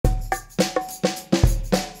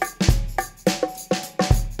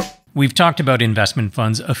We've talked about investment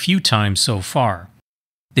funds a few times so far.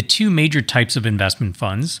 The two major types of investment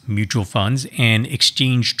funds, mutual funds and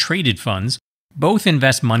exchange-traded funds, both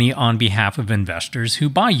invest money on behalf of investors who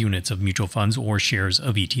buy units of mutual funds or shares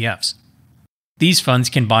of ETFs. These funds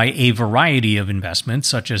can buy a variety of investments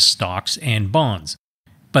such as stocks and bonds,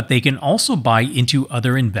 but they can also buy into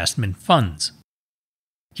other investment funds.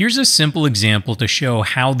 Here's a simple example to show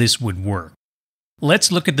how this would work. Let's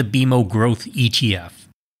look at the BMO Growth ETF.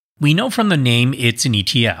 We know from the name it's an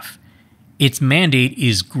ETF. Its mandate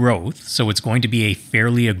is growth, so it's going to be a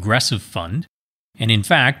fairly aggressive fund. And in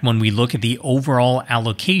fact, when we look at the overall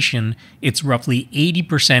allocation, it's roughly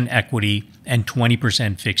 80% equity and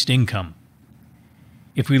 20% fixed income.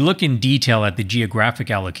 If we look in detail at the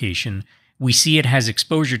geographic allocation, we see it has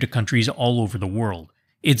exposure to countries all over the world.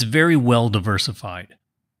 It's very well diversified.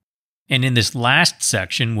 And in this last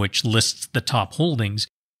section, which lists the top holdings,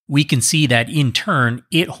 we can see that in turn,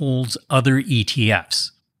 it holds other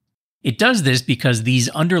ETFs. It does this because these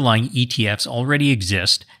underlying ETFs already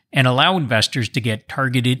exist and allow investors to get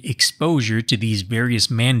targeted exposure to these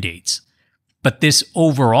various mandates. But this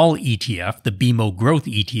overall ETF, the BMO Growth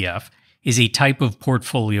ETF, is a type of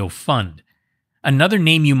portfolio fund. Another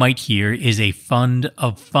name you might hear is a fund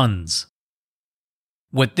of funds.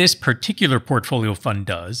 What this particular portfolio fund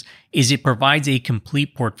does is it provides a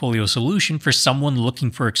complete portfolio solution for someone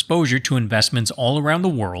looking for exposure to investments all around the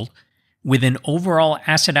world with an overall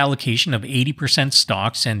asset allocation of 80%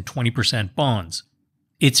 stocks and 20% bonds.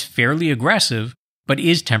 It's fairly aggressive, but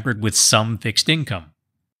is tempered with some fixed income.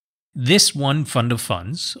 This one fund of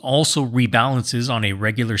funds also rebalances on a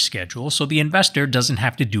regular schedule so the investor doesn't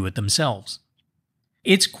have to do it themselves.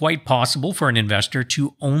 It's quite possible for an investor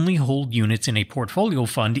to only hold units in a portfolio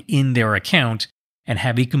fund in their account and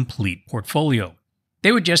have a complete portfolio.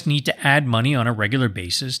 They would just need to add money on a regular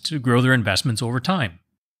basis to grow their investments over time.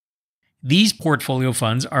 These portfolio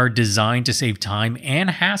funds are designed to save time and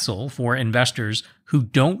hassle for investors who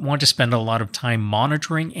don't want to spend a lot of time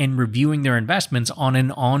monitoring and reviewing their investments on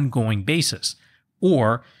an ongoing basis,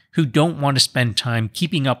 or who don't want to spend time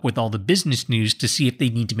keeping up with all the business news to see if they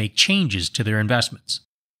need to make changes to their investments.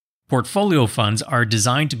 Portfolio funds are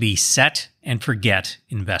designed to be set and forget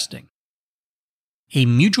investing. A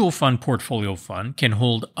mutual fund portfolio fund can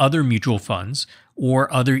hold other mutual funds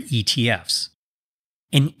or other ETFs.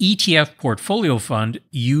 An ETF portfolio fund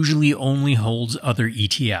usually only holds other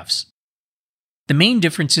ETFs. The main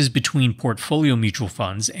differences between portfolio mutual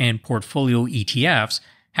funds and portfolio ETFs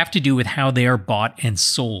have to do with how they are bought and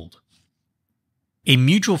sold. A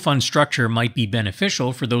mutual fund structure might be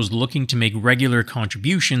beneficial for those looking to make regular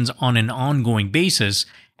contributions on an ongoing basis,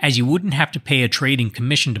 as you wouldn't have to pay a trading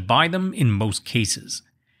commission to buy them in most cases.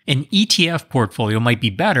 An ETF portfolio might be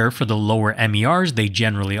better for the lower MERs they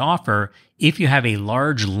generally offer if you have a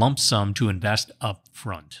large lump sum to invest up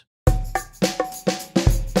front.